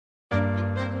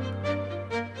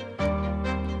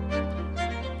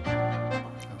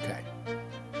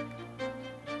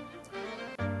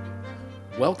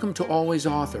Welcome to Always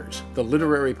Authors, the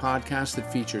literary podcast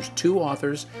that features two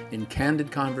authors in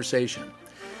candid conversation.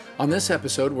 On this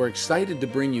episode, we're excited to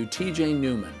bring you TJ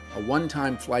Newman, a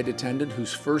one-time flight attendant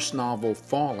whose first novel,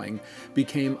 Falling,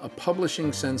 became a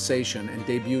publishing sensation and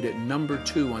debuted at number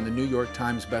 2 on the New York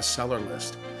Times bestseller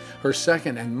list. Her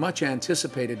second and much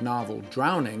anticipated novel,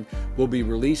 Drowning, will be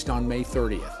released on May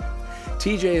 30th.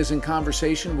 TJ is in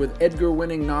conversation with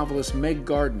Edgar-winning novelist Meg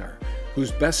Gardiner,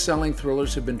 whose best-selling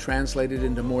thrillers have been translated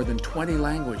into more than 20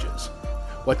 languages.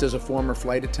 What does a former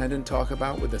flight attendant talk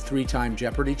about with a 3-time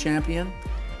Jeopardy champion?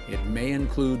 It may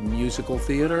include musical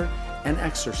theater and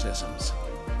exorcisms.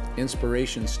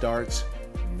 Inspiration starts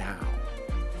now.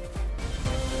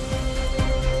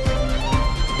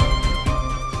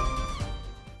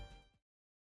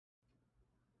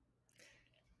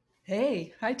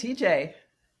 Hey, hi TJ.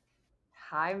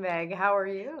 Hi Meg, how are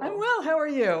you? I'm well, how are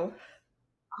you?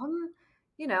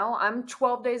 I'm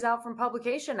 12 days out from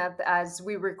publication as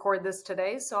we record this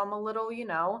today, so I'm a little,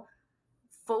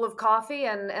 full of coffee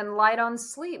and light on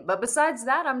sleep. But besides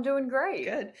that, I'm doing great.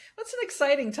 Good. That's an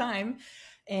exciting time.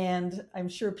 And I'm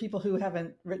sure people who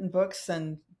haven't written books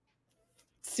and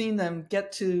seen them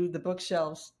get to the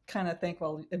bookshelves kind of think,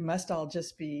 well, it must all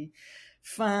just be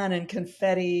fun and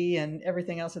confetti and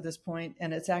everything else at this point.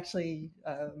 And it's actually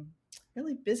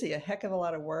really busy, a heck of a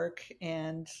lot of work.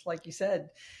 And like you said,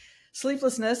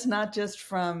 sleeplessness, not just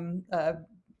from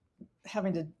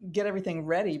having to get everything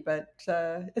ready, but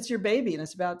it's your baby and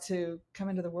it's about to come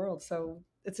into the world. So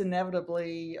it's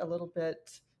inevitably a little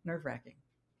bit nerve-wracking.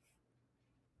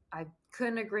 I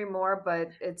couldn't agree more,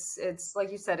 but it's like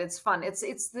you said, it's fun. It's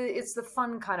the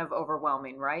fun kind of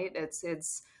overwhelming, right?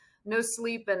 It's no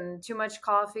sleep and too much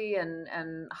coffee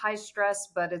and high stress,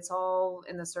 but it's all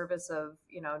in the service of,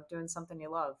 doing something you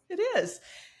love. It is.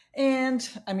 And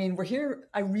I mean, we're here.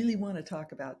 I really want to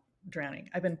talk about Drowning.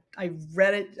 I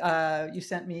read it. You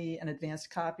sent me an advanced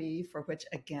copy, for which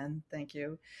again, thank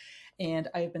you. And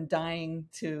I've been dying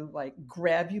to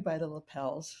grab you by the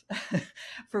lapels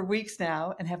for weeks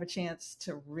now and have a chance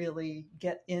to really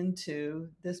get into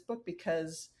this book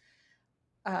because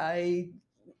I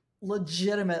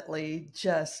legitimately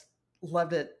just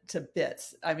loved it to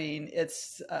bits. I mean,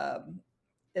 it's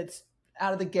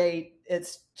out of the gate.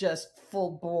 It's just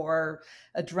full bore,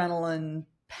 adrenaline,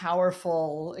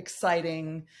 powerful,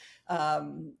 exciting,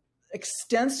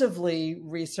 extensively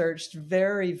researched,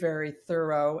 very, very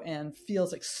thorough, and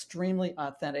feels extremely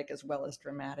authentic as well as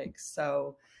dramatic.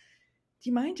 So do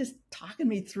you mind just talking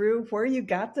me through where you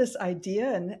got this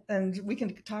idea and we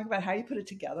can talk about how you put it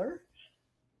together?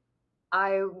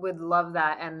 I would love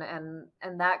that.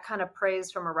 And that kind of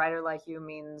praise from a writer like you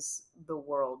means the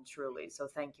world, truly. So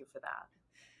thank you for that.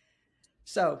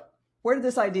 So where did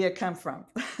this idea come from?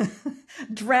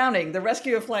 Drowning, the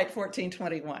rescue of Flight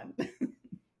 1421.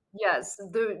 Yes,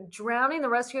 the Drowning, the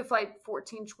rescue of Flight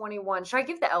 1421. Should I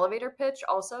give the elevator pitch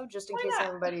also, just in case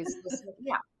anybody's listening?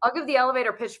 Yeah, I'll give the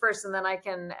elevator pitch first, and then I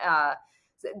can,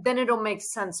 then it'll make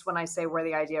sense when I say where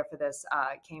the idea for this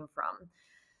came from.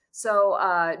 So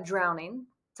Drowning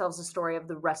tells the story of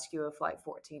the rescue of Flight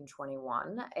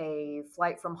 1421, a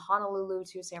flight from Honolulu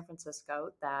to San Francisco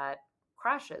that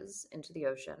crashes into the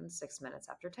ocean 6 minutes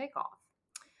after takeoff.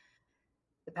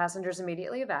 The passengers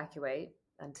immediately evacuate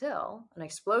until an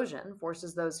explosion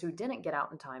forces those who didn't get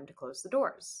out in time to close the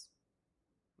doors.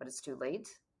 But it's too late.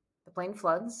 The plane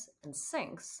floods and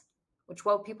sinks, with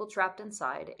 12 people trapped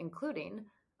inside, including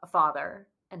a father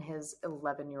and his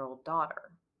 11-year-old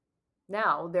daughter.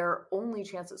 Now, their only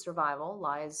chance at survival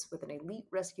lies with an elite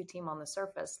rescue team on the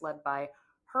surface led by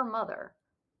her mother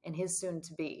and his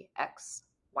soon-to-be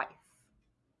ex-wife.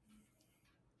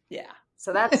 Yeah.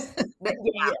 So that's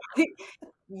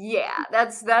yeah,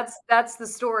 that's the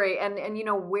story. And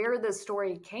where the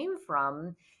story came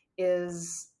from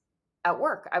is at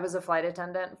work. I was a flight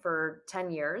attendant for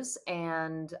 10 years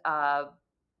and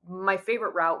my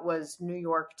favorite route was New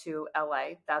York to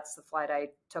LA. That's the flight I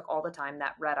took all the time,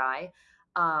 that red eye.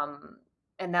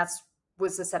 And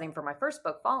was the setting for my first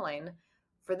book, Falling.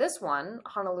 For this one,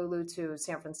 Honolulu to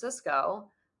San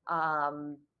Francisco,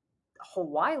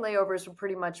 Hawaii layovers were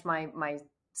pretty much my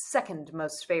second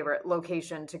most favorite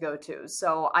location to go to.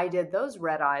 So I did those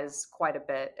red eyes quite a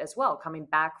bit as well, coming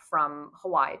back from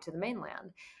Hawaii to the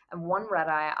mainland. And one red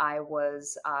eye, I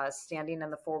was standing in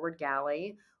the forward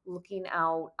galley, looking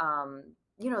out,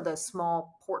 the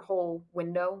small porthole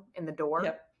window in the door.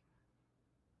 Yep.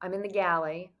 I'm in the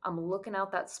galley. I'm looking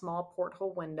out that small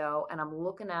porthole window, and I'm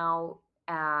looking out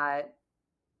at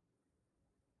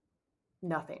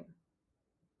nothing,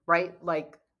 right?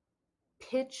 Like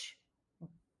pitch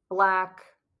black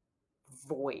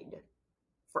void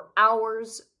for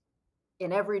hours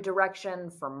in every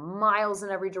direction, for miles in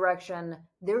every direction.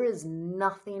 There is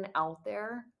nothing out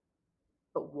there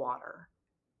but water.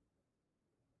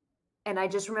 And I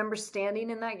just remember standing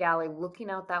in that galley,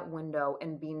 looking out that window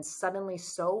and being suddenly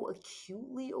so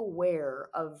acutely aware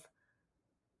of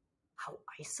how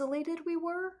isolated we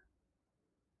were.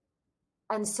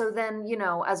 And so then,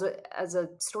 as a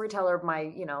storyteller,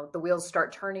 my, the wheels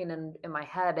start turning in my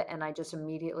head, and I just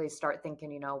immediately start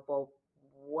thinking, well,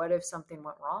 what if something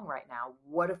went wrong right now?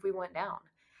 What if we went down?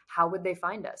 How would they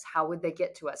find us? How would they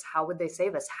get to us? How would they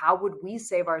save us? How would we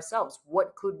save ourselves?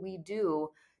 What could we do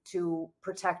to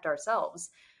protect ourselves?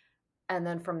 And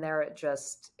then from there, it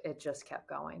just kept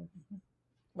going.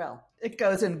 Well, it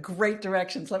goes in great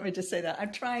directions. Let me just say that.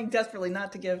 I'm trying desperately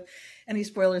not to give any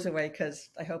spoilers away, because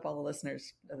I hope all the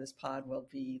listeners of this pod will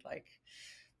be like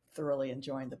thoroughly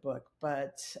enjoying the book.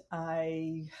 But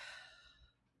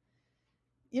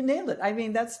you nailed it. I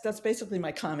mean, that's basically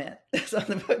my comment on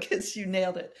the book, is you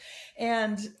nailed it.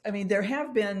 And I mean, there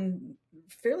have been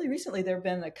fairly recently, there have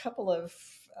been a couple of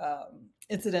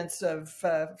incidents of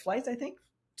flights, I think,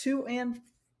 to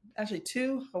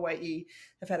Hawaii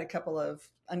have had a couple of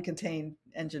uncontained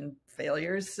engine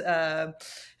failures,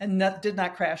 and did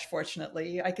not crash,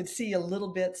 fortunately. I could see a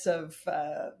little bits of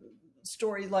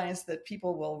storylines that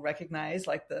people will recognize,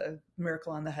 like the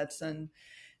Miracle on the Hudson.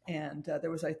 And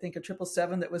there was, I think, a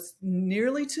 777 that was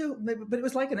nearly but it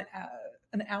was like an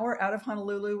hour out of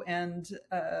Honolulu, and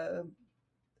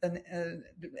an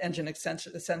engine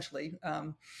essentially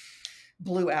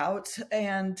blew out.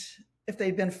 And if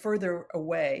they'd been further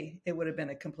away, it would have been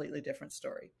a completely different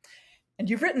story. And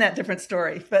you've written that different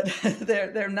story, but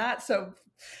they're not so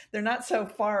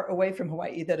far away from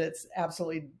Hawaii that it's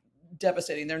absolutely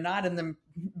devastating. They're not in the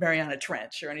Mariana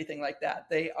Trench or anything like that.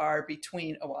 They are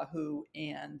between Oahu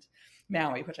and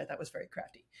Maui, which I thought was very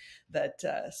crafty.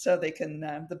 That so they can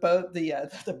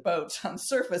the boats on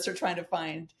surface are trying to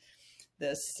find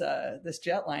this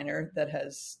jetliner that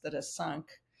has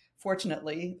sunk.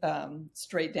 Fortunately,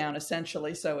 straight down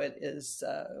essentially, so it is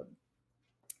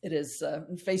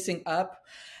facing up,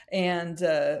 and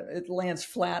it lands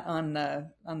flat on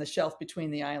the shelf between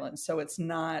the islands. So it's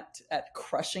not at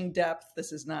crushing depth.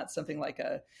 This is not something like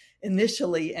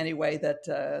initially anyway that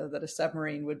a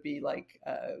submarine would be like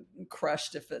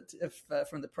crushed if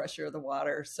from the pressure of the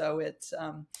water. So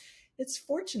it's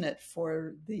fortunate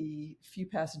for the few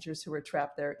passengers who are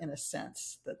trapped there, in a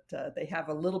sense, that they have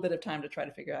a little bit of time to try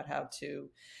to figure out how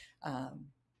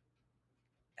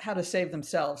to save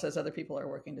themselves, as other people are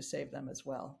working to save them as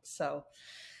well. So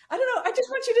I don't know. I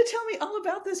just want you to tell me all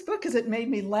about this book, because it made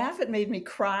me laugh. It made me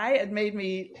cry. It made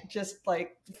me just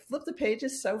like flip the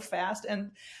pages so fast.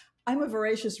 And I'm a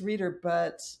voracious reader,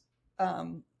 but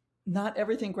not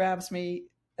everything grabs me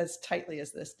as tightly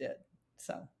as this did.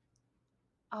 So.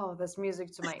 Oh, that's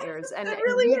music to my ears. And it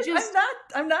really is.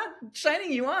 I'm not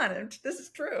shining you on. This is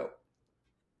true.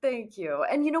 Thank you.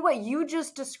 And you know what? You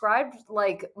just described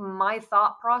like my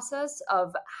thought process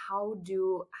of how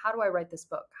do I write this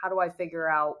book? How do I figure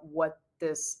out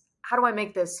how do I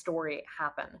make this story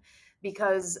happen?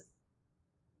 Because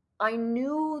I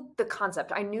knew the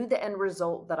concept. I knew the end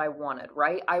result that I wanted,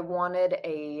 right? I wanted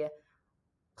a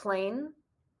plane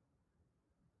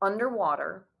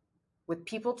underwater with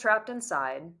people trapped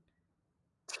inside,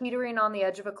 teetering on the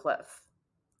edge of a cliff.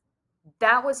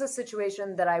 That was a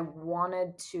situation that I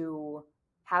wanted to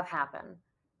have happen.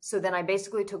 So then I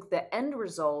basically took the end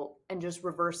result and just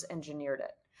reverse engineered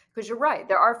it. Because you're right,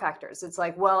 there are factors. It's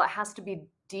like, well, it has to be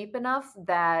deep enough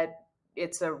that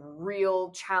it's a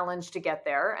real challenge to get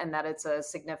there and that it's a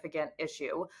significant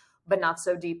issue, but not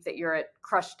so deep that you're at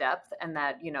crush depth and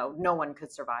that, no one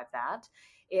could survive that.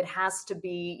 It has to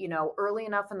be, early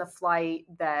enough in the flight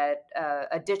that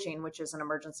a ditching, which is an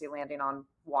emergency landing on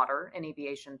water in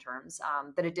aviation terms,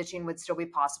 that a ditching would still be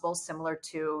possible, similar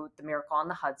to the Miracle on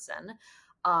the Hudson.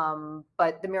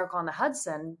 But the Miracle on the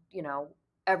Hudson,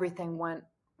 everything went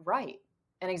right.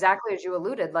 And exactly as you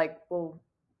alluded, like, well,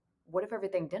 what if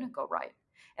everything didn't go right?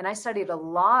 And I studied a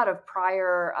lot of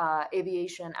prior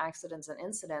aviation accidents and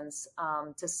incidents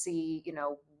to see,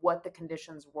 what the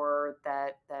conditions were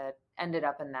that ended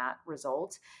up in that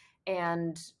result.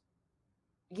 And,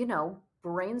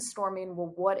 brainstorming,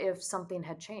 well, what if something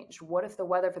had changed? What if the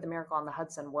weather for the Miracle on the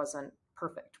Hudson wasn't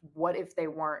perfect? What if they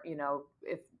weren't,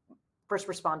 if first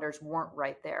responders weren't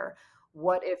right there?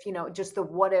 What if, just the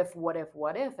what if,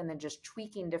 and then just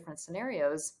tweaking different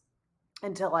scenarios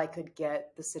until I could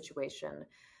get the situation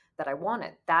that I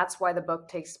wanted. That's why the book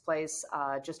takes place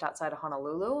just outside of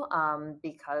Honolulu,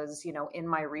 because, in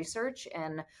my research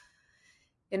and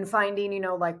in finding,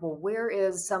 like, well, where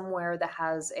is somewhere that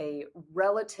has a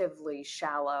relatively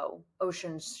shallow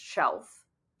ocean shelf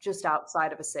just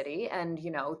outside of a city? And,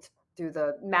 through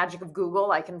the magic of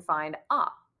Google, I can find,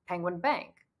 Penguin Bank,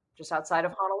 just outside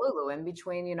of Honolulu, in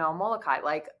between, Molokai.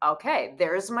 Like, okay,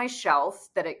 there's my shelf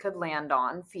that it could land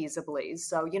on feasibly.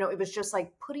 So, it was just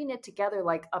like putting it together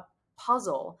like a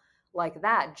puzzle like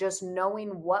that, just knowing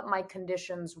what my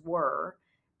conditions were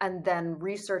and then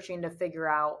researching to figure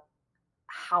out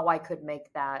how I could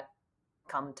make that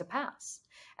come to pass.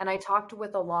 And I talked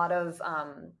with a lot of,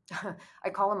 I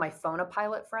call them my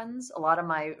phonopilot friends, a lot of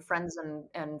my friends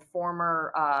and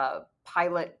former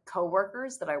pilot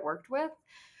coworkers that I worked with,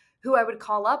 who I would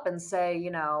call up and say,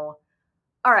 all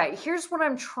right, here's what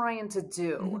I'm trying to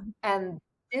do. And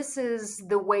this is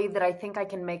the way that I think I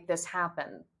can make this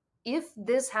happen. If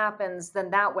this happens,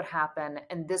 then that would happen.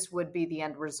 And this would be the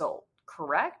end result,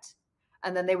 correct?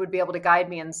 And then they would be able to guide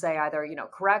me and say either,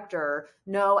 correct, or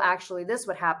no, actually this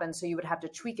would happen. So you would have to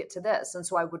tweak it to this. And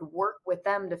so I would work with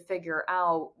them to figure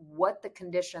out what the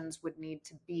conditions would need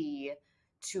to be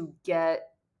to get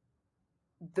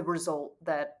the result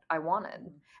that I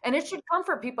wanted. And it should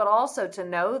comfort people also to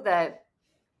know that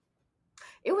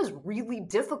it was really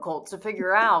difficult to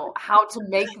figure out how to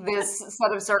make this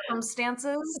set of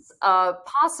circumstances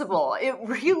possible. It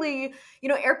really,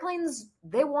 airplanes,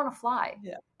 they want to fly,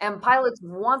 and pilots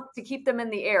want to keep them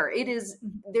in the air. It is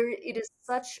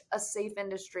such a safe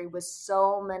industry with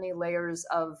so many layers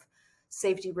of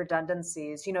safety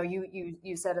redundancies.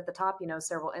 You said at the top,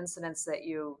 several incidents that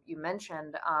you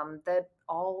mentioned that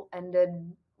all ended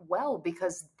well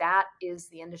because that is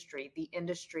the industry. The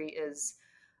industry is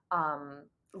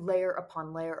layer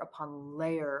upon layer upon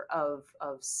layer of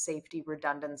safety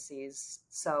redundancies.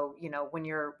 So, when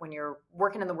you're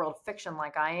working in the world of fiction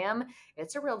like I am,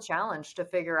 it's a real challenge to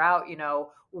figure out,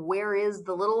 where is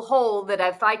the little hole that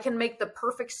if I can make the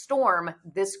perfect storm,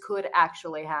 this could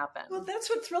actually happen. Well, that's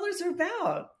what thrillers are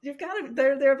about. You've got to,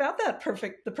 they're about the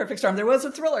perfect storm. There was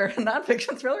a thriller, a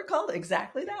nonfiction thriller called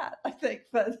exactly that, I think.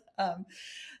 But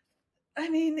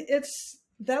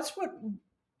that's what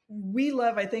we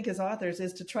love, I think, as authors,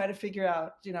 is to try to figure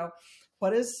out,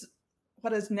 what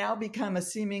has now become a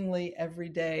seemingly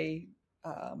everyday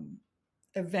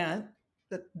event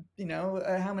that,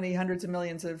 how many hundreds of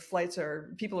millions of flights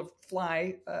people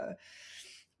fly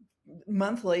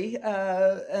monthly,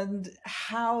 and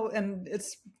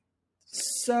it's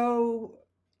so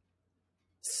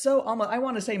almost, I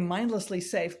want to say mindlessly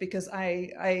safe, because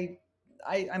I'm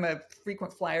a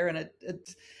frequent flyer, and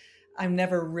I'm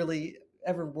never really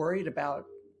ever worried about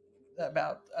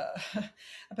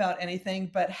anything.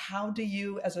 But how do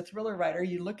you, as a thriller writer,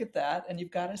 you look at that and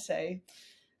you've got to say,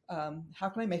 how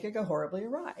can I make it go horribly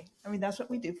awry? I mean, that's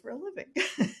what we do for a living.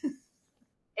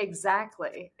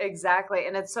 Exactly.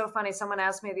 And it's so funny. Someone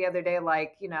asked me the other day,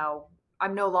 like,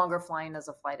 I'm no longer flying as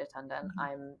a flight attendant.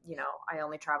 I'm, I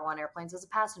only travel on airplanes as a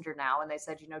passenger now. And they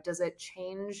said, does it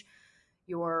change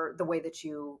the way that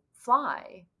you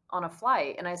fly on a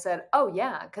flight? And I said, oh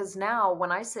yeah, because now when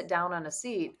I sit down on a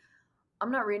seat, I'm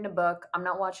not reading a book, I'm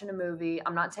not watching a movie,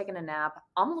 I'm not taking a nap,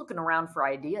 I'm looking around for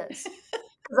ideas.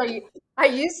 Because I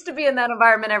used to be in that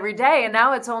environment every day, and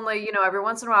now it's only, every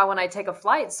once in a while when I take a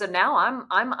flight. So now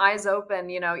I'm eyes open,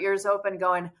 ears open,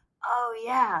 going, oh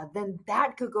yeah, then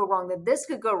that could go wrong, then this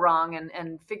could go wrong,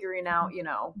 and figuring out,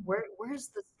 where's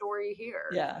the story here?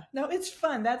 Yeah, no, it's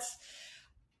fun.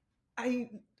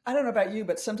 I don't know about you,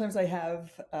 but sometimes I have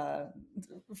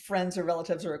friends or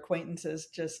relatives or acquaintances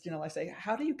just, I say,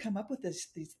 how do you come up with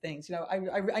these things?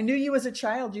 I knew you as a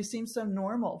child. You seem so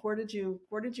normal. Where did you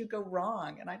go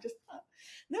wrong? And I just thought,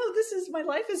 no, my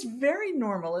life is very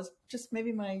normal. It's just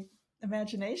maybe my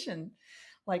imagination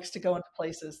likes to go into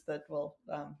places that will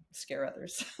scare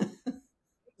others.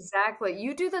 Exactly.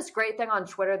 You do this great thing on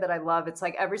Twitter that I love. It's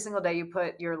like every single day you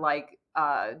put your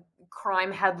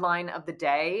crime headline of the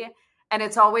day. And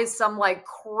it's always some like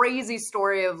crazy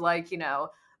story of like,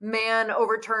 man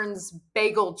overturns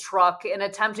bagel truck in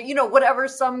attempt to, whatever,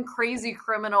 some crazy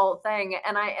criminal thing.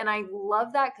 And I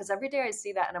love that, because every day I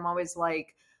see that and I'm always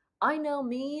like, I know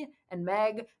me and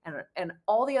Meg and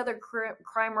all the other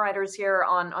crime writers here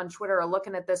on Twitter are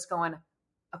looking at this going,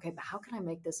 okay, but how can I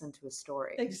make this into a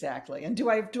story? Exactly. And do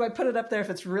I put it up there if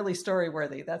it's really story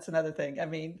worthy? That's another thing. I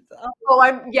mean,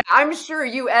 I'm sure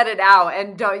you edit out,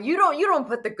 and you don't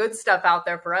put the good stuff out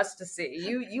there for us to see.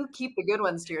 You keep the good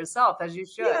ones to yourself, as you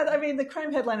should. Yeah, I mean, the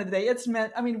crime headline of the day, it's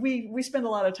meant, I mean, we spend a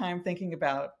lot of time thinking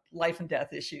about life and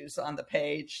death issues on the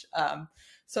page.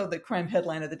 So the crime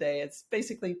headline of the day, it's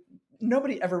basically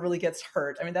nobody ever really gets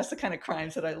hurt. I mean, that's the kind of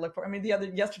crimes that I look for. I mean,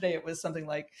 yesterday it was something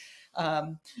like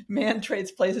man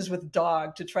trades places with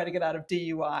dog to try to get out of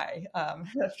DUI.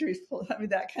 After I mean,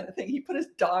 that kind of thing. He put his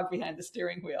dog behind the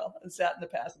steering wheel and sat in the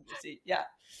passenger seat. Yeah,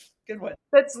 good one.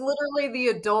 That's literally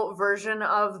the adult version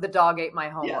of the dog ate my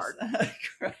homework. Yes.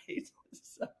 Great.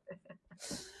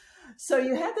 So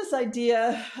you had this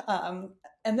idea,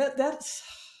 and that's,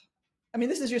 I mean,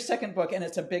 this is your second book, and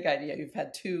it's a big idea. You've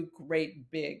had two great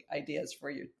big ideas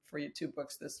for your two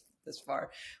books this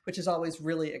far, which is always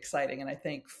really exciting. And I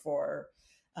think for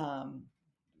a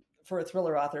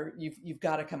thriller author, you've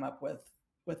got to come up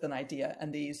with an idea,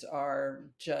 and these are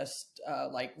just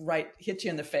like hit you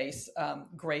in the face.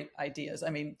 Great ideas. I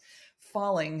mean,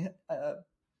 Falling.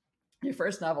 Your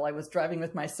first novel, I was driving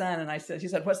with my son, and she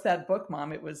said, "What's that book,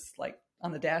 Mom?" It was like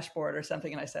on the dashboard or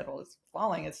something. And I said, "Well, it's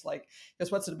Falling." It's like, he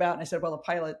goes, "What's it about?" And I said, "Well, a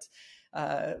pilot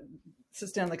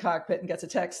sits down in the cockpit and gets a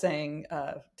text saying,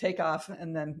 take off.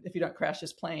 And then if you don't crash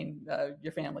this plane,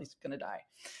 your family's going to die."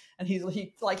 And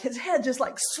he like, his head just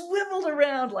like swiveled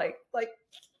around like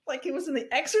he was in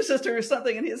The Exorcist or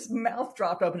something, and his mouth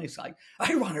dropped open. He's like,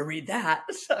 "I want to read that."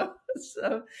 So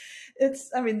it's,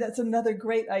 I mean, that's another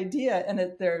great idea. And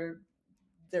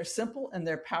they're simple and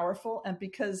they're powerful, and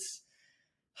because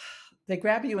they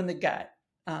grab you in the gut,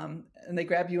 and they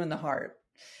grab you in the heart.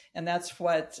 And that's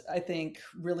what I think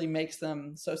really makes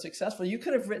them so successful. You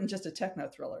could have written just a techno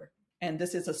thriller, and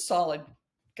this is a solid,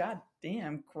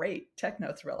 goddamn great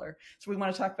techno thriller. So we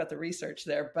want to talk about the research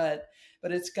there, but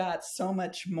it's got so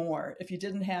much more. If you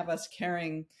didn't have us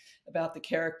caring about the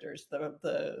characters,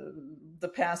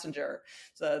 the passenger,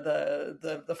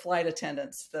 the flight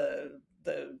attendants, the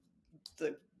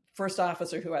first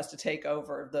officer who has to take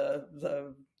over,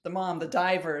 the mom, the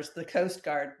divers, the Coast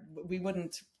Guard,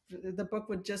 the book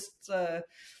would just,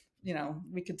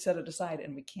 we could set it aside,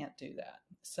 and we can't do that.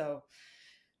 So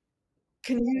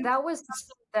that was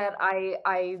something that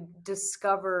I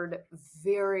discovered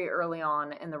very early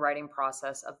on in the writing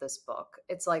process of this book.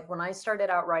 It's like when I started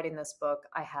out writing this book,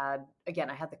 I had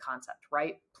the concept,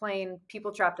 right? Plane,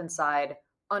 people trapped inside,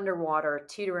 underwater,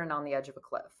 teetering on the edge of a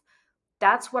cliff.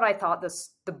 That's what I thought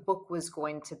the book was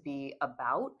going to be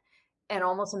about. And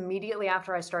almost immediately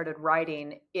after I started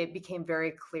writing, it became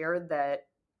very clear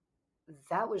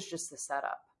that was just the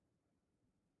setup.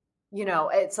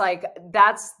 It's like,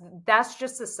 that's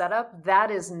just the setup.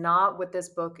 That is not what this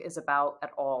book is about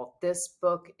at all. This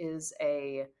book is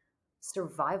a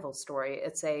survival story.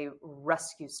 It's a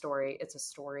rescue story. It's a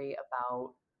story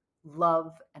about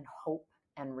love and hope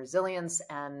and resilience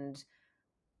and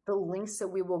the lengths that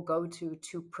we will go to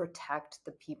protect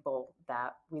the people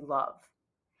that we love.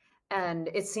 And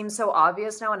it seems so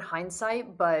obvious now in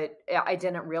hindsight, but I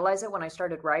didn't realize it when I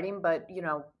started writing. But,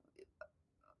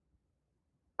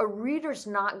 a reader's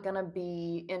not going to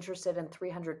be interested in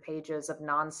 300 pages of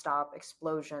nonstop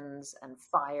explosions and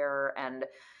fire and,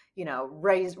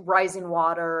 rising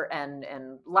water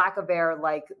and lack of air.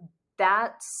 Like,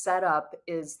 that setup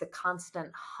is the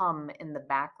constant hum in the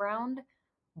background,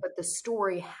 but the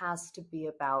story has to be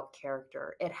about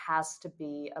character. It has to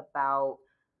be about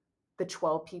the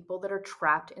 12 people that are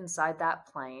trapped inside that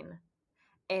plane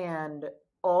and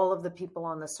all of the people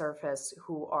on the surface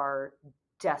who are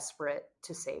desperate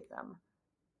to save them.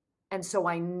 And so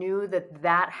I knew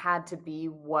that had to be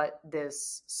what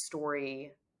this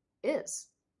story is.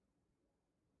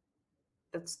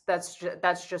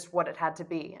 That's just what it had to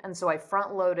be. And so I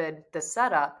front loaded the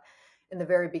setup in the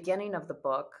very beginning of the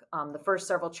book. The first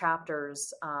several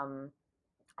chapters are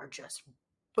just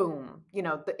boom.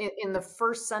 In the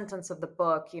first sentence of the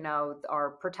book,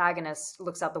 our protagonist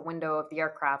looks out the window of the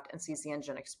aircraft and sees the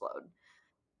engine explode.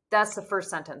 That's the first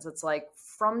sentence. It's like,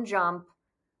 from jump,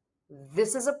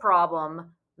 this is a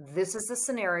problem. This is the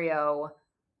scenario.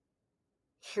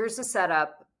 Here's the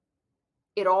setup.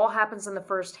 It all happens in the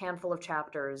first handful of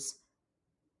chapters.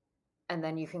 And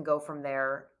then you can go from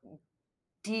there,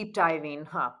 deep diving,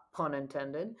 pun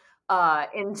intended,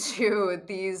 into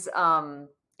these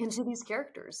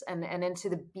characters and into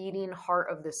the beating heart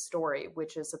of this story,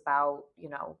 which is about,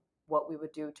 what we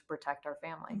would do to protect our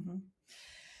family. Mm-hmm.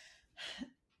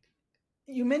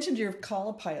 You mentioned your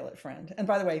call pilot friend. And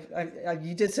by the way,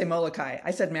 you did say Molokai.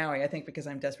 I said Maui, I think, because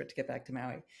I'm desperate to get back to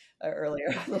Maui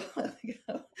earlier.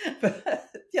 But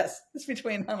yes, it's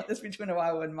between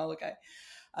Oahu and Molokai.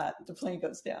 The plane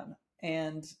goes down.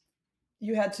 And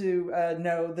you had to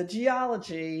know the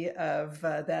geology of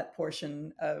that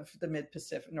portion of the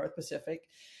North Pacific.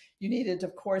 You needed,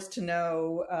 of course, to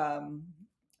know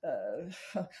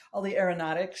all the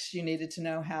aeronautics. You needed to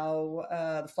know how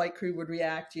the flight crew would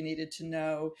react. You needed to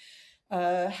know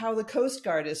how the Coast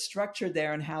Guard is structured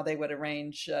there and how they would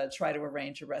try to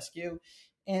arrange a rescue.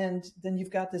 And then you've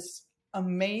got this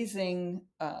amazing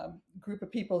group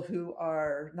of people who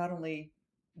are not only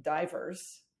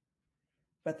divers,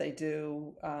 but they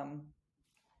do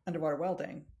underwater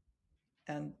welding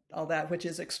and all that, which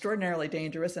is extraordinarily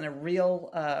dangerous and a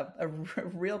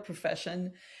real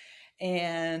profession.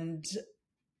 And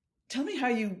tell me how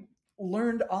you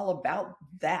learned all about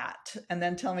that, and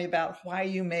then tell me about why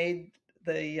you made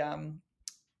the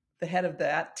head of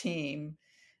that team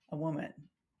a woman.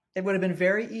 It would have been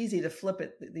very easy to flip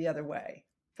it the other way,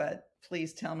 but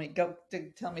please tell me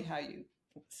how you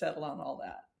settle on all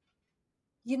that.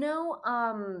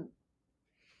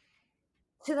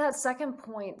 To that second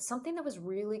point, something that was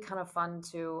really kind of fun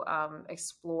to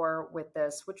explore with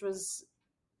this, which was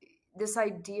this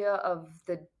idea of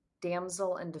the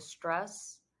damsel in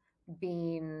distress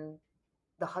being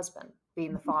the husband,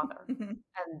 being the father, and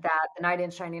that the knight in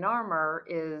shining armor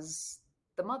is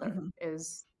the mother,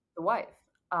 is the wife.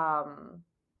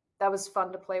 That was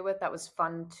fun to play with. That was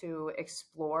fun to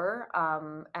explore,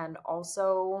 and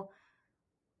also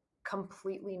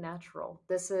completely natural.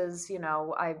 This is,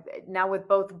 I now with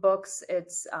both books,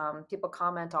 it's people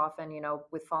comment often,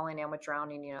 with Falling and with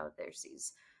Drowning, there's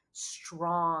these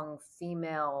strong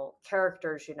female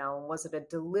characters, was it a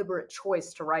deliberate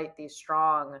choice to write these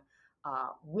strong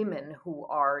women who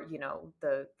are,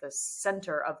 the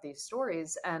center of these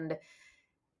stories? And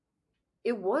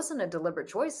it wasn't a deliberate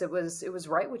choice. It was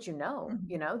write what you know.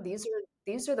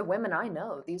 These are the women I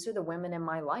know. These are the women in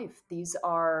my life. These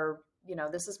are,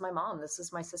 this is my mom. This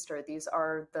is my sister. These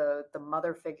are the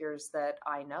mother figures that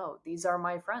I know. These are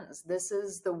my friends. This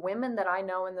is the women that I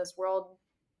know in this world.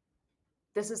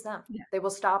 This is them. Yeah. They will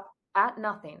stop at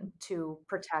nothing to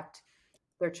protect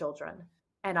their children.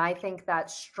 And I think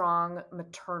that strong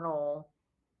maternal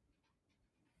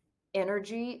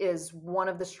energy is one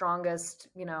of the strongest,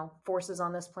 forces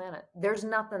on this planet. There's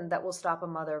nothing that will stop a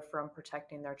mother from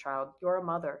protecting their child. You're a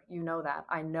mother. You know that.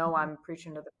 I know I'm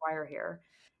preaching to the choir here.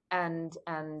 And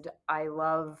I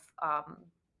love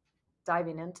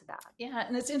diving into that. Yeah.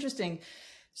 And it's interesting.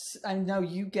 I know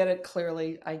you get it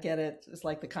clearly. I get it. It's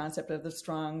like the concept of the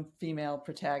strong female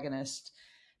protagonist.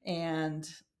 And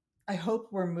I hope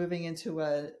we're moving into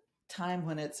a time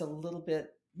when it's a little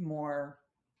bit more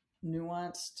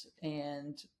nuanced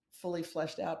and fully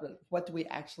fleshed out. But what do we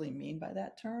actually mean by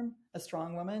that term, a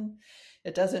strong woman?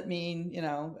 It doesn't mean,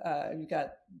 you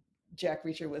got Jack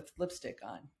Reacher with lipstick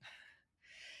on.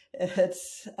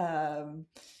 It's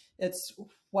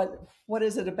what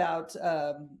is it about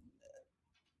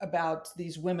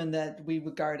these women that we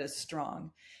regard as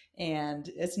strong? And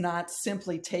it's not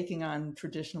simply taking on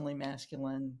traditionally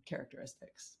masculine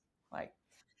characteristics. Like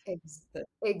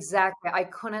exactly. I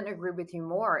couldn't agree with you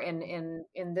more. In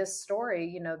this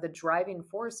story, the driving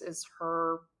force is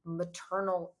her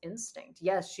maternal instinct.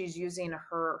 Yes, she's using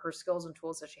her skills and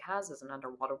tools that she has as an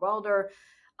underwater welder,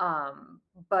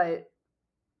 but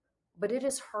it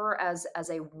is her as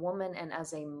a woman and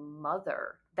as a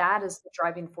mother. That is the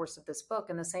driving force of this book.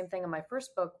 And the same thing in my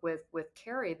first book with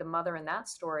Carrie, the mother in that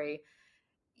story.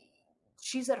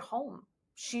 She's at home.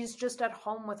 She's just at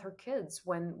home with her kids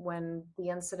when the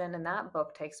incident in that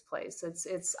book takes place.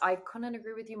 It's I couldn't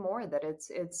agree with you more that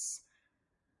it's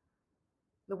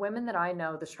the women that I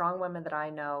know, the strong women that I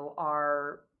know,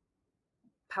 are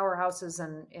powerhouses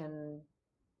in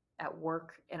at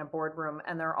work in a boardroom,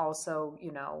 and they're also,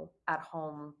 at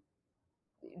home.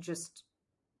 Just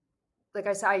like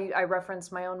I said, I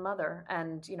referenced my own mother,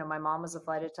 and my mom was a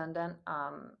flight attendant,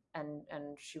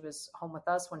 and she was home with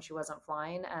us when she wasn't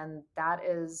flying, and that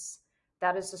is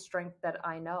a strength that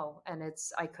I know, and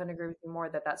I couldn't agree with you more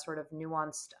that sort of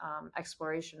nuanced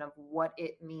exploration of what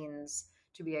it means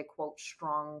to be a quote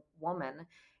strong woman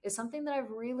is something that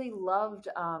I've really loved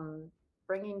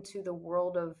bringing to the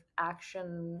world of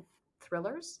action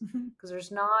thrillers, because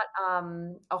there's not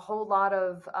a whole lot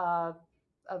of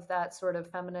that sort of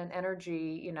feminine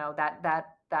energy,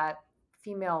 that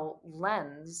female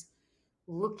lens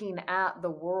looking at the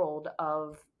world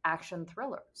of action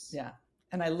thrillers. Yeah.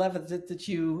 And I love it that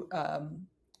you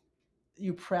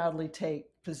proudly take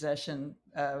possession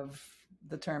of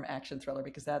the term action thriller,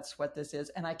 because that's what this is.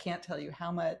 And I can't tell you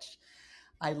how much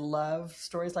I love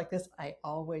stories like this. I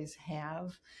always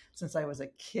have since I was a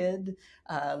kid.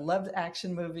 Loved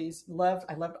action movies.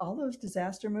 I loved all those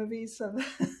disaster movies of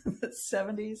the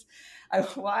 70s. I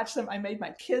watched them. I made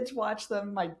my kids watch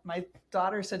them. My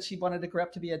daughter said she wanted to grow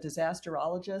up to be a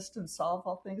disasterologist and solve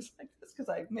all things like this, because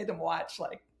I made them watch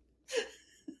like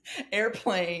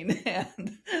Airplane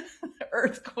and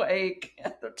Earthquake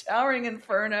and the Towering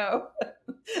Inferno,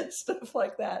 stuff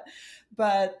like that.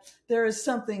 But there is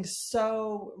something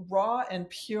so raw and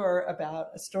pure about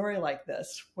a story like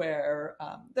this, where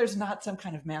there's not some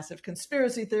kind of massive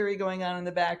conspiracy theory going on in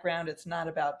the background. It's not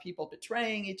about people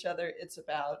betraying each other. It's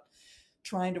about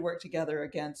trying to work together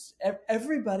against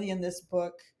everybody in this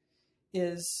book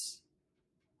is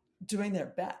doing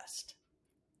their best.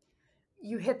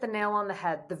 You hit the nail on the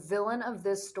head. The villain of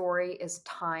this story is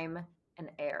time and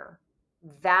air.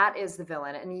 That is the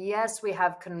villain. And yes, we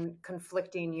have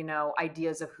conflicting,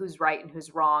 ideas of who's right and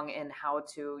who's wrong and how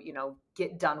to,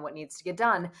 get done what needs to get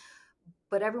done.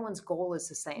 But everyone's goal is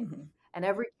the same. Mm-hmm. And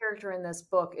every character in this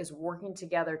book is working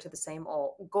together to the same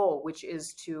goal, which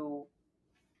is to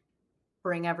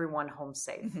bring everyone home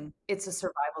safe. Mm-hmm. It's a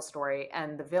survival story,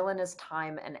 and the villain is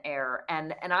time and air.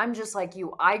 And I'm just like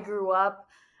you. I grew up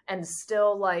and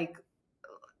still like,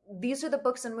 these are the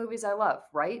books and movies I love,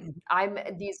 right? Mm-hmm. I'm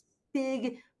these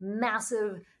big,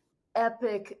 massive,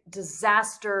 epic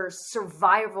disaster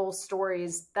survival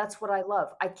stories. That's what I love.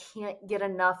 I can't get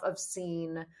enough of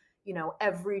seeing,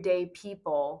 everyday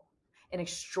people in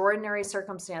extraordinary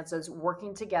circumstances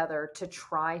working together to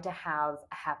try to have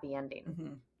a happy ending.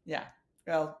 Mm-hmm. Yeah.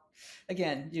 Well,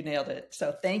 again, you nailed it.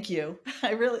 So thank you.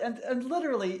 I really, and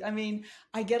literally, I mean,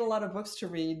 I get a lot of books to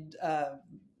read.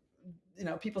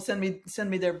 People send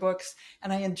me their books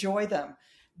and I enjoy them.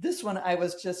 This one, I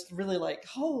was just really like,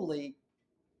 holy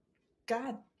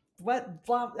God, what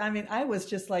blah. I mean, I was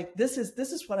just like, this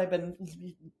is what I've been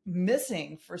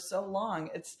missing for so long.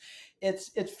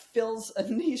 It fills a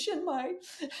niche in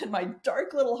my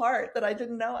dark little heart that I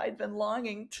didn't know I'd been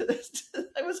longing to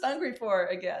I was hungry for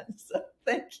again. So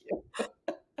thank you.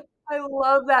 I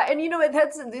love that. And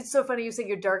it's so funny you say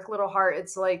your dark little heart.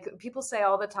 It's like people say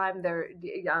all the time,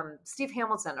 Steve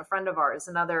Hamilton, a friend of ours,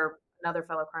 another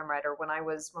fellow crime writer, when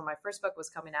my first book was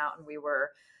coming out and we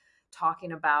were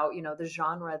talking about, the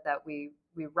genre that we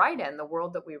write in, the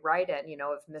world that we write in,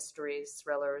 of mysteries,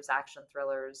 thrillers, action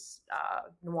thrillers,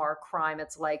 noir, crime.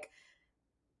 It's like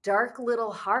dark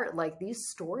little heart. Like, these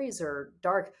stories are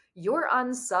dark. You're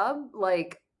unsub.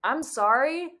 Like, I'm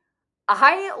sorry.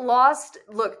 I lost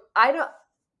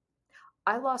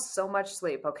so much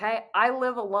sleep. Okay. I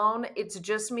live alone. It's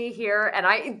just me here. And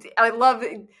I love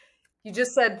it. You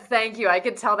just said, thank you. I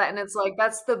could tell that. And it's like,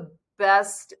 that's the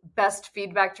best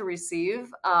feedback to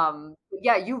receive.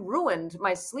 Yeah, you ruined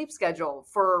my sleep schedule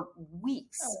for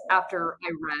weeks after I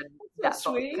read that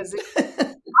book.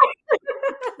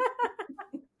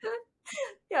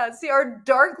 Yeah. See, our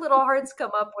dark little hearts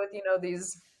come up with,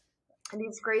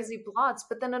 these crazy plots,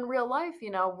 but then in real life,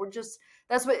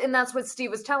 that's what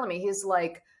Steve was telling me. He's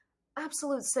like,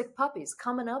 absolute sick puppies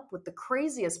coming up with the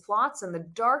craziest plots and the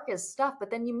darkest stuff,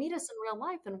 but then you meet us in real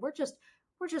life and we're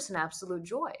just an absolute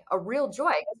joy, a real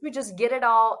joy. We just get it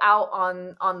all out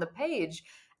on the page.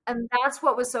 And that's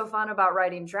what was so fun about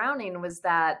writing Drowning, was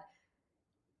that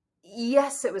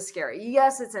yes, it was scary,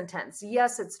 yes, it's intense,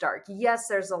 yes, it's dark, yes,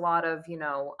 there's a lot of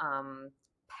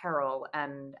peril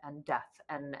and death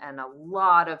and a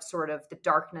lot of sort of the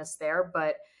darkness there,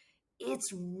 but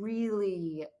it's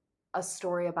really a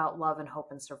story about love and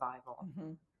hope and survival.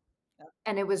 Mm-hmm. Yeah.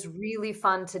 And it was really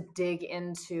fun to dig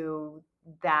into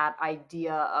that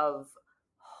idea of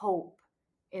hope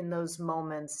in those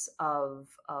moments of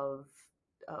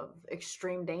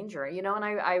extreme danger, and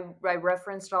I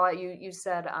referenced all that. You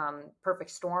said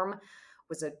Perfect Storm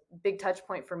was a big touch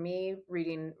point for me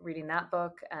reading that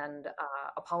book, and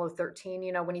Apollo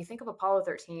 13. When you think of Apollo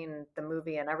 13, the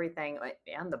movie and everything,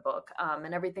 and the book,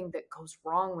 and everything that goes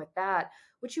wrong with that,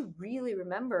 what you really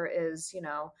remember is,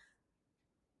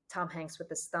 Tom Hanks with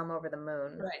his thumb over the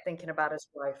moon, right, thinking about his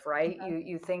wife, right? Yeah.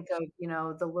 You think of,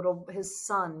 his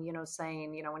son,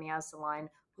 saying, when he has the line,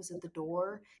 was it the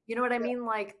door? You know what I mean?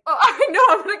 Like, oh, I know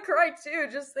I'm going to cry too,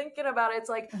 just thinking about it. It's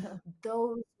like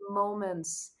those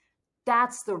moments,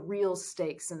 that's the real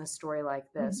stakes in a story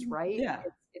like this, right? Yeah.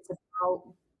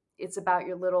 It's about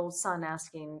your little son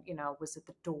asking, was it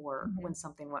the door when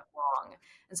something went wrong?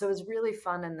 And so it was really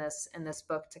fun in this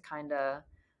book to kind of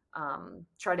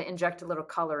try to inject a little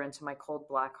color into my cold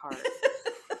black heart.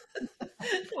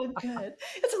 Oh, good.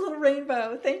 It's a little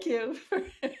rainbow. Thank you.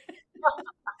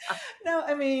 No,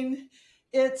 I mean,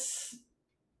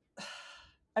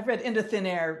 I've read Into Thin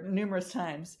Air numerous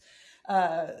times.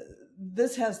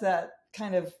 This has that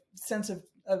kind of sense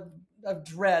of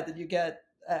dread that you get,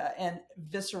 and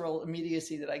visceral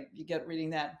immediacy that you get reading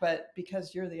that. But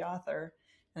because you're the author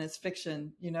and it's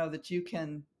fiction, that you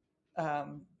can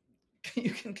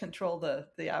control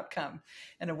the outcome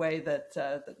in a way that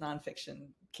nonfiction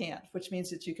can't, which means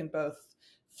that you can both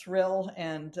thrill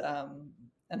and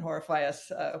and horrify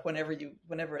us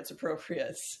whenever it's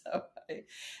appropriate. So,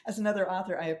 as another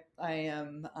author, I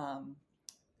am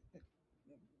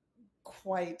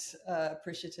quite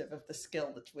appreciative of the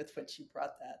skill with which you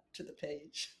brought that to the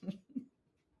page.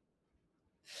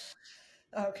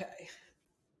 Okay.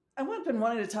 I've been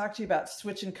wanting to talk to you about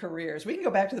switching careers. We can go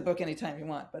back to the book anytime you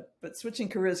want, but switching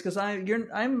careers, because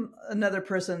I'm another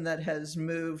person that has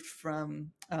moved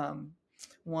from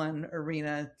one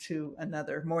arena to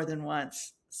another more than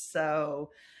once.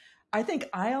 So I think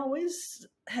I always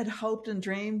had hoped and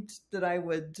dreamed that I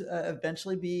would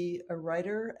eventually be a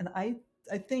writer, and I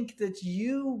think that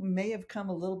you may have come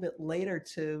a little bit later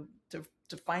to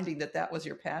finding that was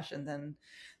your passion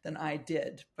than I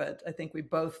did. But I think we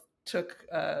both took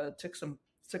some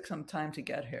time to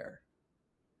get here.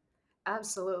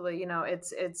 Absolutely.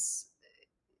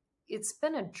 It's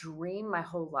been a dream my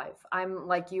whole life. I'm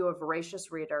like you, a voracious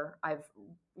reader. I've,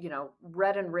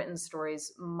 read and written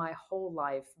stories my whole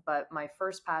life, but my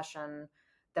first passion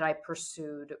that I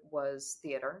pursued was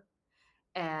theater.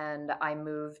 And I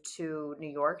moved to New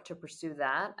York to pursue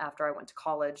that after I went to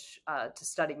college to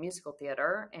study musical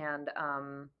theater. And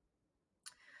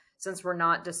since we're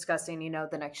not discussing,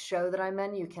 the next show that I'm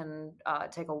in, you can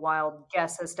take a wild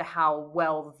guess as to how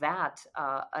well that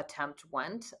attempt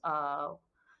went,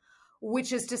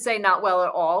 which is to say not well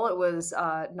at all. It was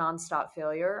nonstop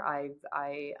failure. I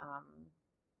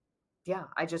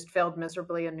just failed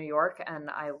miserably in New York, and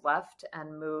I left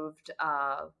and moved.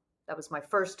 That was my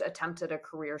first attempt at a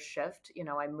career shift.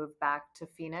 I moved back to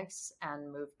Phoenix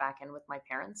and moved back in with my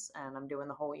parents, and I'm doing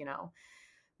the whole,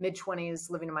 mid-20s,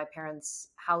 living in my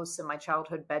parents' house in my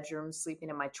childhood bedroom, sleeping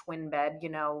in my twin bed,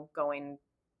 going,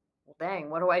 well, dang,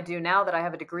 what do I do now that I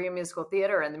have a degree in musical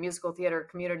theater and the musical theater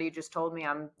community just told me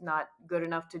I'm not good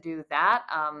enough to do that?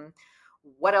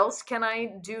 What else can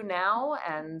I do now?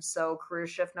 And so career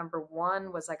shift number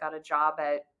one was I got a job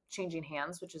at Changing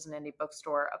Hands, which is an indie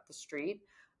bookstore up the street.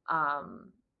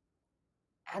 And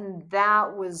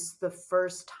that was the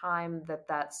first time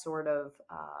that sort of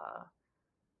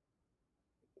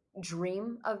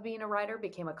dream of being a writer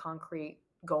became a concrete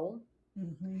goal.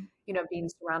 Mm-hmm. Being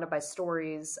surrounded by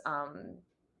stories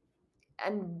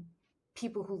and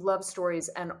people who love stories,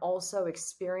 and also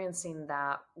experiencing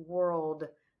that world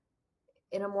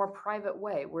in a more private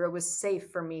way where it was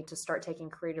safe for me to start taking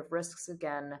creative risks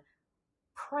again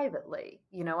privately.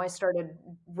 I started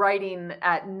writing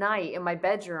at night in my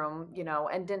bedroom,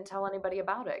 and didn't tell anybody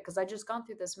about it because I just gone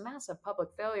through this massive public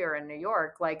failure in New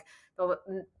York. Like the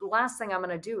last thing I'm going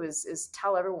to do is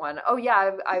tell everyone, oh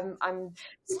yeah, I'm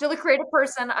still a creative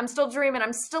person. I'm still dreaming.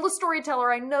 I'm still a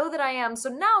storyteller. I know that I am. So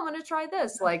now I'm going to try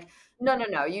this. Like,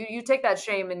 no. You take that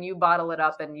shame and you bottle it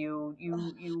up and you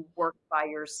work by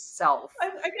yourself. I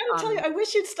got to tell you, I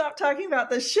wish you'd stop talking about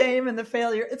the shame and the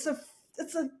failure. It's a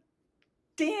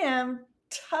damn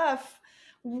tough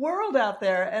world out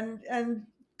there, and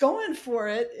going for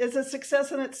it is a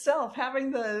success in itself. Having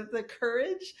the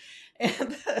courage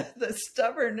and the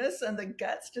stubbornness and the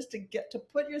guts just to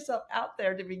put yourself out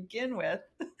there to begin with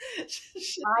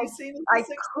should be seen as a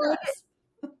success.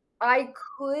 I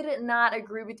could not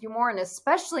agree with you more. And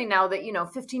especially now that,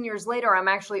 15 years later, I'm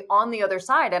actually on the other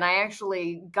side and I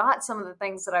actually got some of the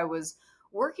things that I was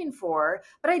working for.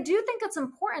 But I do think it's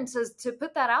important to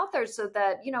put that out there so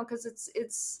that, because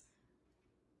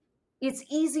it's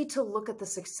easy to look at the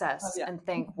success and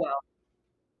think, well,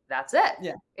 that's it.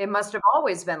 Yeah. It must have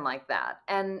always been like that.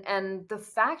 And the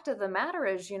fact of the matter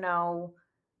is,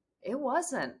 it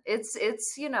wasn't. It's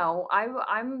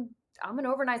I'm an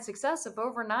overnight success if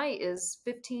overnight is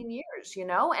 15 years,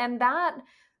 and that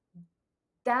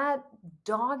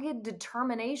dogged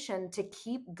determination to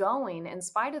keep going in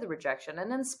spite of the rejection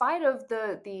and in spite of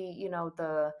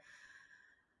the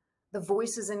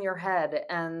voices in your head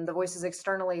and the voices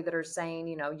externally that are saying,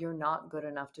 you're not good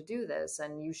enough to do this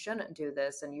and you shouldn't do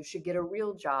this and you should get a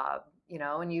real job,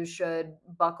 and you should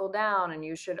buckle down and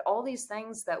you should, all these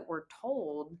things that we're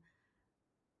told.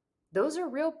 Those are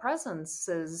real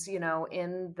presences,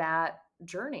 in that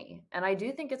journey. And I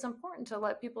do think it's important to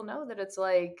let people know that it's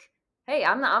like, hey,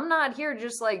 I'm not here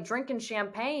just like drinking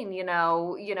champagne,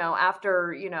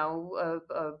 after,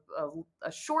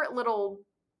 a short little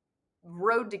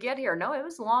road to get here. No, it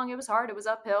was long. It was hard. It was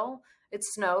uphill. It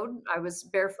snowed. I was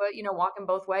barefoot, walking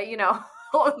both way,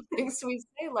 all the things we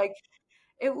say, like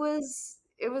it was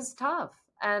tough.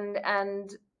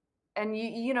 And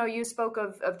you spoke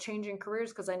of changing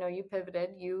careers because I know you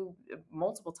pivoted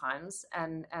multiple times,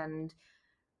 and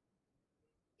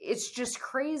it's just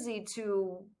crazy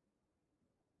to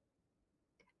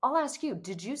I'll ask you,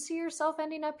 did you see yourself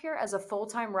ending up here as a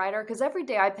full-time writer? Because every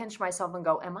day I pinch myself and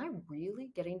go, am I really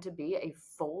getting to be a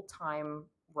full-time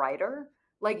writer?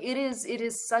 Like it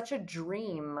is such a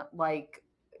dream. Like,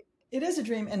 It is a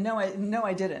dream, and no,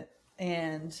 I didn't.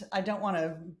 And I don't want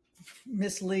to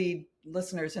mislead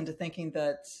listeners into thinking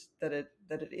that it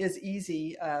is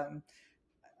easy.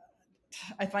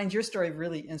 I find your story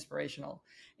really inspirational,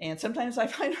 and sometimes I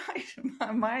find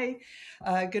my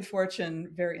good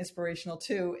fortune very inspirational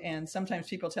too. And sometimes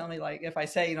people tell me, like, if I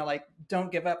say, like,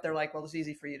 don't give up, they're like, well, it's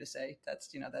easy for you to say. That's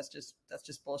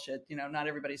just bullshit. Not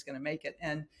everybody's going to make it,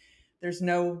 and there's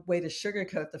no way to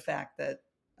sugarcoat the fact that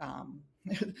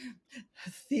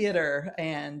theater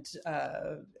and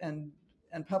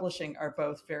publishing are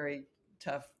both very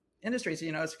tough industries.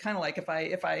 It's kind of like if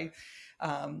I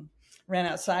ran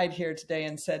outside here today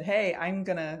and said, "Hey, I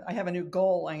have a new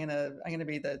goal. I'm gonna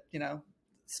be the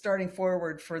starting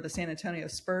forward for the San Antonio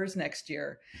Spurs next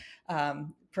year."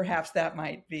 Perhaps that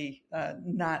might be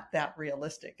not that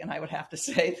realistic, and I would have to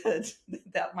say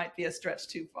that might be a stretch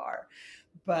too far.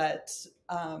 But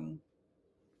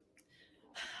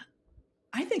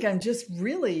I think I'm just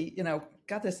really,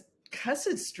 got this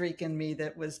cussed streak in me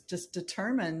that was just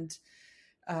determined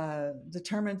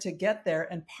to get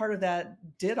there. And part of that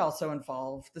did also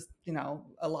involve this,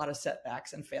 a lot of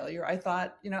setbacks and failure. I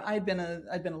thought, I'd been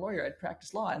a lawyer, I'd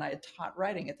practiced law, and I had taught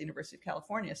writing at the University of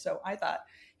California. So I thought,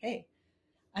 hey,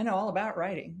 I know all about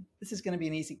writing. This is going to be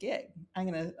an easy gig. I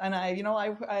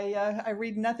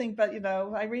read nothing but,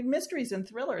 I read mysteries and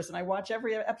thrillers, and I watch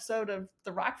every episode of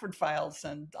The Rockford Files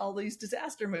and all these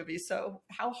disaster movies. So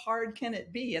how hard can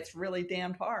it be? It's really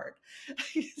damned hard.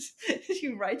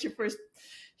 You write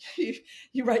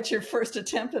your first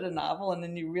attempt at a novel, and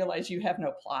then you realize you have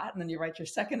no plot, and then you write your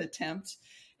second attempt,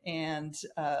 and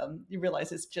you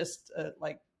realize it's just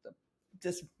like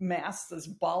this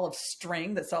ball of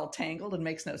string that's all tangled and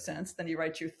makes no sense. Then you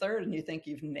write your third and you think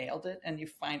you've nailed it, and you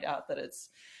find out that it's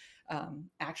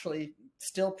actually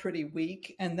still pretty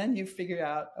weak. And then you figure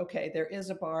out, okay, there is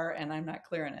a bar and I'm not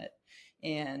clearing it.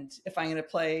 And if I'm going to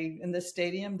play in this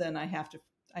stadium, then I have to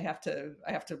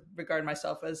regard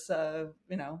myself as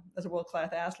as a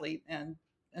world-class athlete and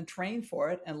train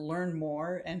for it and learn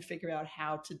more and figure out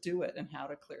how to do it and how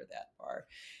to clear that bar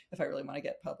if I really want to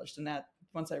get published. And that,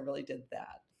 once I really did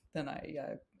that, then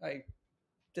I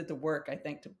did the work, I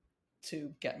think,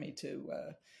 to get me to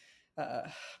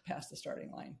past the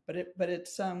starting line. But it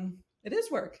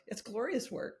is work. It's glorious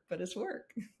work, but it's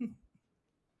work.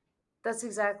 That's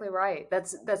exactly right.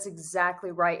 That's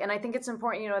exactly right. And I think it's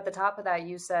important, at the top of that,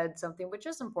 you said something which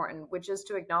is important, which is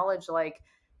to acknowledge, like,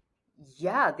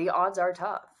 yeah, the odds are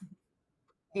tough.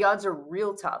 The odds are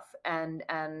real tough. And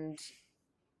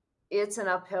it's an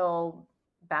uphill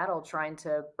battle trying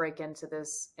to break into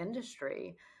this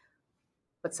industry.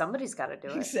 But somebody's got to do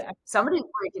it. Exactly. Somebody's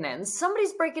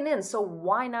breaking in. So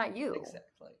why not you?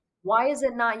 Exactly. Why is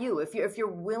it not you? If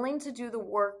you're willing to do the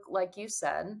work, like you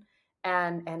said,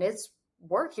 and it's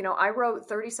work. I wrote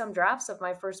 30 some drafts of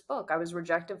my first book. I was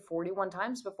rejected 41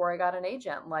 times before I got an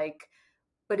agent.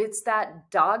 But it's that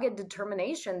dogged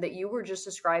determination that you were just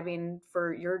describing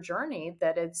for your journey,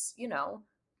 that it's,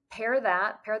 pair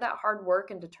that hard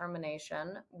work and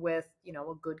determination with,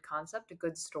 a good concept, a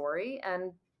good story,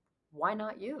 and why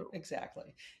not you?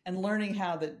 Exactly. And learning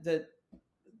how that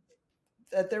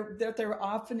there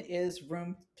often is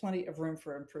plenty of room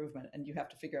for improvement, and you have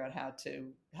to figure out how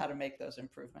to make those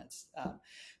improvements.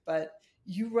 But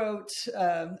you wrote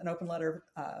an open letter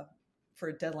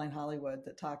for Deadline Hollywood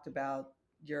that talked about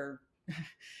your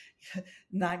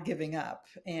not giving up,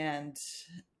 and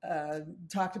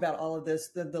talked about all of this.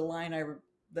 The line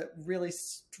that really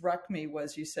struck me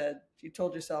was, you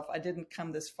told yourself, I didn't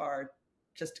come this far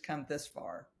just to come this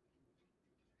far.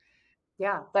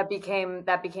 Yeah, that became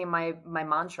my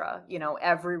mantra.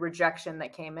 Every rejection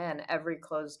that came in, every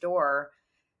closed door,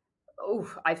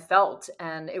 I felt,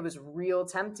 and it was real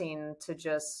tempting to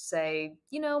just say,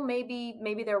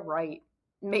 maybe they're right.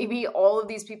 Maybe all of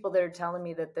these people that are telling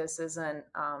me that this isn't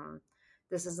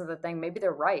the thing, maybe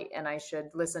they're right, and I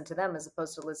should listen to them as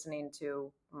opposed to listening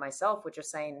to myself, which is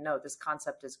saying, no, this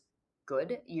concept is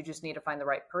good. You just need to find the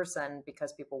right person,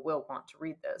 because people will want to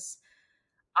read this.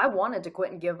 I wanted to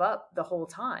quit and give up the whole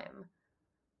time,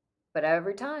 but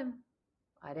every time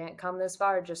I didn't come this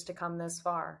far just to come this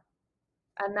far.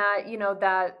 And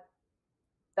that,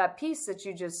 that piece that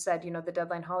you just said, the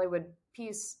Deadline Hollywood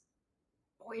piece,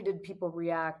 boy, did people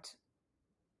react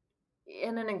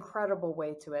in an incredible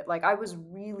way to it. Like, I was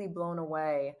really blown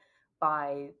away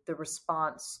by the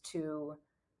response to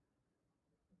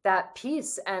that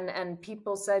piece. And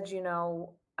people said,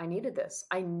 I needed this.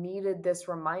 I needed this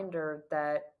reminder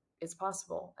that it's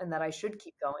possible, and that I should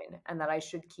keep going, and that I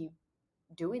should keep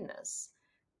doing this.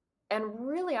 And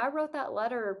really, I wrote that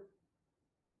letter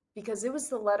because it was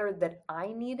the letter that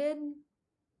I needed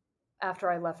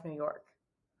after I left New York,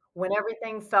 when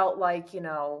everything felt like, it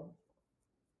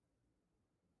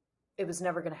was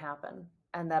never going to happen,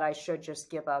 and that I should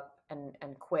just give up and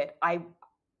quit. I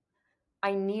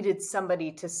needed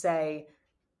somebody to say,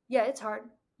 yeah, it's hard.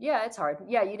 Yeah, it's hard.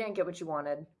 Yeah, you didn't get what you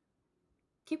wanted.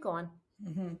 Keep going.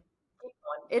 Mm-hmm. Keep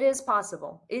going. It is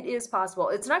possible. It is possible.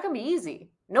 It's not going to be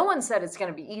easy. No one said it's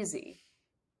going to be easy,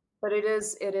 but it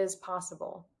is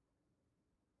possible.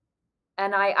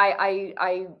 And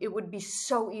it would be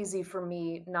so easy for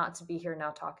me not to be here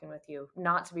now talking with you,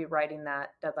 not to be writing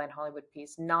that Deadline Hollywood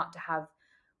piece, not to have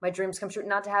my dreams come true,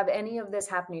 not to have any of this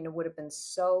happening. It would have been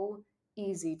so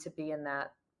easy to be in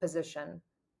that position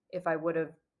if I would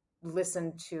have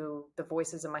listened to the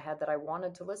voices in my head that I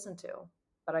wanted to listen to.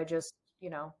 But I just,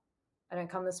 I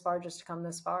didn't come this far just to come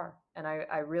this far. And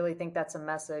I really think that's a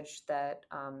message that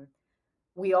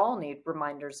we all need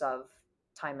reminders of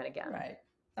time and again. Right.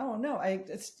 Oh no,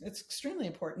 it's extremely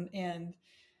important. And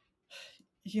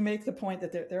you make the point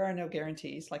that there are no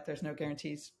guarantees, like there's no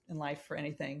guarantees in life for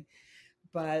anything,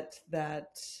 but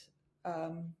that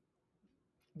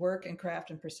work and craft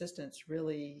and persistence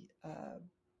really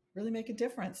make a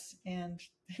difference. And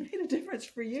they made a difference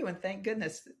for you. And thank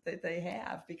goodness that they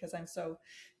have, because I'm so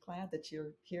glad that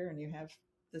you're here and you have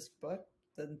this book,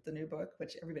 the new book,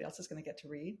 which everybody else is going to get to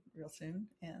read real soon.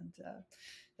 And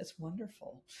it's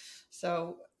wonderful.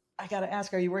 So I got to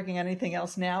ask, are you working on anything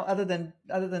else now other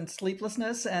than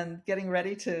Sleeplessness and getting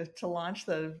ready to launch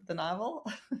the novel?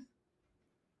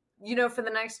 For the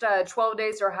next 12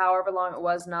 days or however long it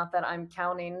was, not that I'm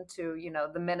counting to,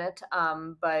 the minute.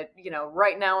 But,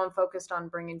 right now I'm focused on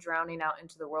bringing Drowning out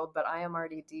into the world, but I am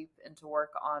already deep into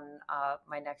work on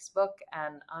my next book,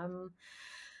 and I'm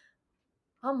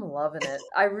loving it.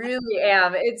 I really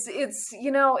am.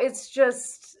 It's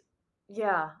just,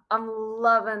 yeah, I'm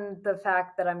loving the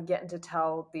fact that I'm getting to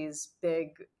tell these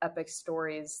big epic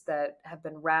stories that have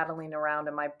been rattling around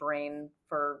in my brain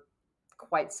for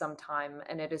quite some time.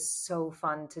 And it is so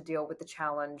fun to deal with the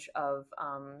challenge of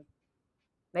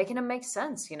making them make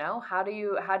sense. How do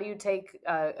you take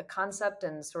a concept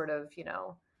and sort of,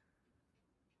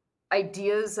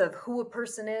 ideas of who a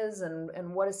person is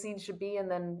and what a scene should be, and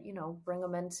then bring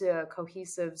them into a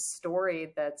cohesive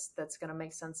story that's going to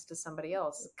make sense to somebody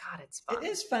else. God, it's fun. It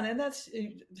is fun. And that's,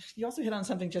 you also hit on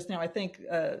something just now. I think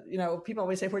people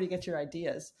always say, where do you get your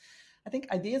ideas? I think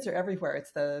ideas are everywhere.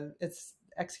 It's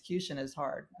execution is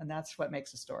hard, and that's what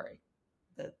makes a story.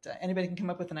 That anybody can come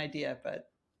up with an idea, but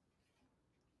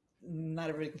not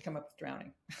everybody can come up with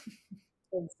Drowning.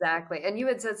 Exactly. And you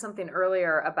had said something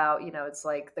earlier about, it's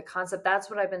like the concept. That's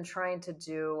what I've been trying to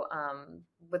do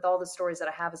with all the stories that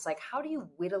I have. It's like, how do you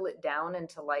whittle it down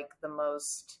into like the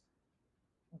most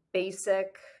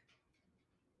basic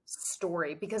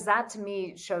story? Because that to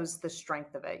me shows the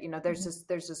strength of it. There's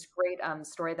this great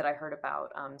story that I heard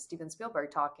about Steven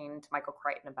Spielberg talking to Michael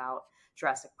Crichton about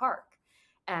Jurassic Park.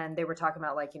 And they were talking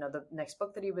about like, the next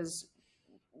book that he was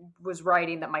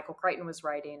writing, that Michael Crichton was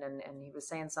writing, and he was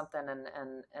saying something,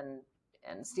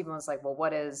 and Stephen was like, well,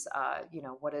 what's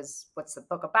the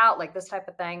book about, like this type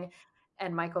of thing.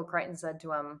 And Michael Crichton said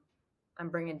to him, I'm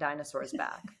bringing dinosaurs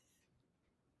back.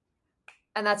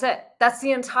 And that's it. That's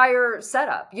the entire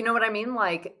setup. You know what I mean?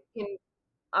 Like,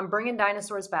 I'm bringing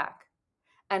dinosaurs back.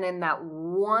 And in that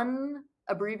one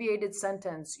abbreviated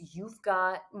sentence, you've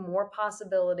got more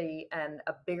possibility and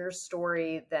a bigger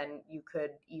story than you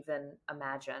could even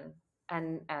imagine.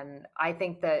 And I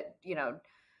think that,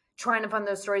 trying to find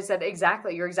those stories that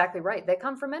you're exactly right. They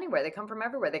come from anywhere. They come from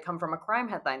everywhere. They come from a crime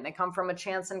headline. They come from a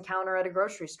chance encounter at a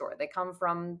grocery store. They come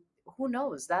from, who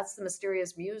knows? That's the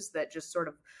mysterious muse that just sort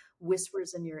of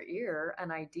whispers in your ear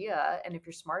an idea. And if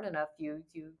you're smart enough, you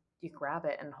grab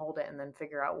it and hold it and then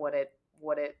figure out what it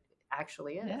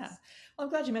actually is. Yeah. Well, I'm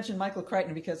glad you mentioned Michael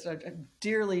Crichton, because I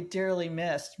dearly, dearly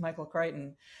missed Michael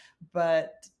Crichton.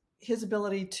 But his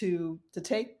ability to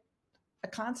take a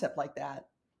concept like that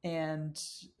and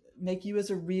make you as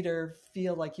a reader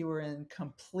feel like you were in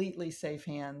completely safe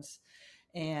hands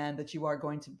and that you are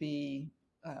going to be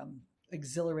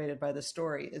exhilarated by the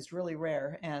story is really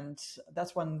rare. And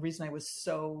that's one reason I was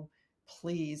so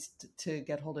pleased to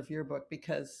get hold of your book,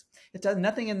 because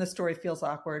nothing in the story feels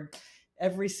awkward.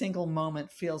 Every single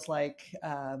moment feels like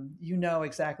you know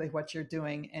exactly what you're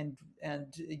doing, and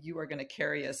you are going to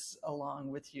carry us along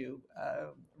with you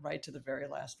right to the very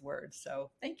last word.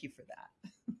 So thank you for that.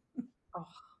 Oh,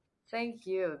 thank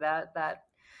you. That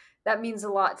means a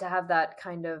lot to have that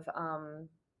kind of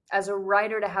as a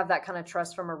writer, to have that kind of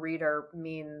trust from a reader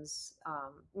means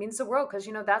the world, because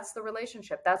that's the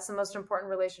relationship. That's the most important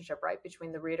relationship, right,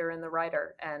 between the reader and the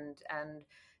writer, and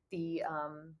the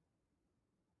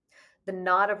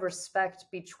nod of respect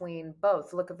between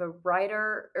both. Look, if a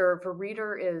writer or if a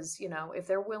reader is, if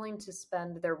they're willing to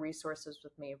spend their resources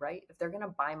with me, right, if they're going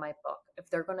to buy my book, if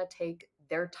they're going to take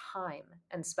their time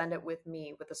and spend it with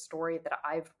me, with a story that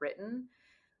I've written,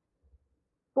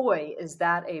 boy, is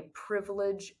that a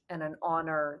privilege and an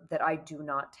honor that I do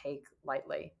not take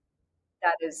lightly.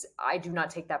 I do not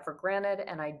take that for granted,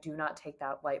 and I do not take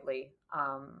that lightly.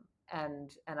 And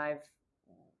I've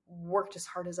worked as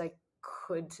hard as I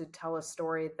could to tell a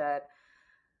story that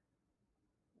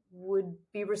would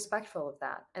be respectful of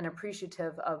that and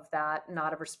appreciative of that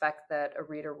nod of respect that a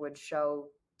reader would show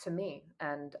to me.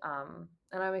 And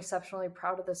I'm exceptionally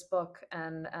proud of this book,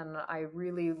 and I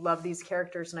really love these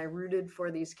characters, and I rooted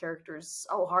for these characters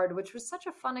so hard, which was such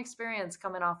a fun experience,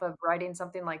 coming off of writing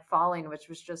something like Falling, which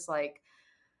was just like,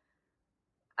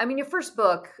 I mean, your first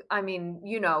book, I mean,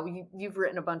 you've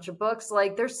written a bunch of books.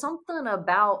 Like, there's something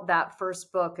about that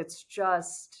first book. It's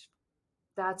just,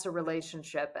 that's a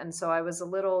relationship. And so I was a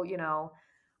little,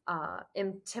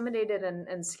 intimidated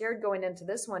and scared going into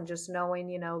this one, just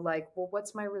knowing, like, well,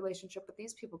 what's my relationship with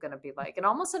these people going to be like? And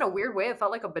almost in a weird way, it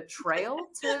felt like a betrayal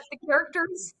to the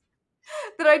characters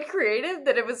that I'd created,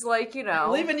 that it was like,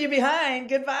 leaving you behind.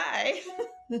 Goodbye.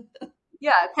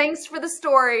 Yeah, thanks for the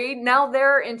story. Now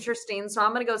they're interesting, so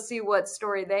I'm gonna go see what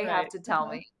story they have to tell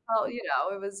me. Well,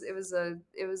 it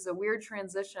was a weird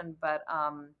transition, but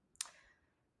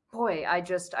boy,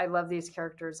 I love these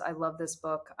characters. I love this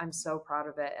book. I'm so proud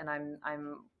of it, and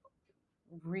I'm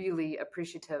really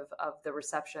appreciative of the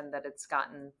reception that it's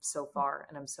gotten so far,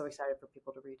 and I'm so excited for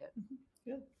people to read it.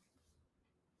 Good.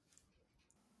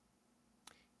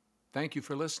 Thank you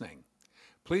for listening.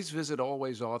 Please visit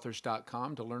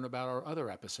alwaysauthors.com to learn about our other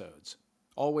episodes.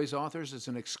 Always Authors is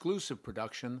an exclusive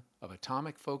production of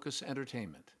Atomic Focus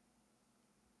Entertainment.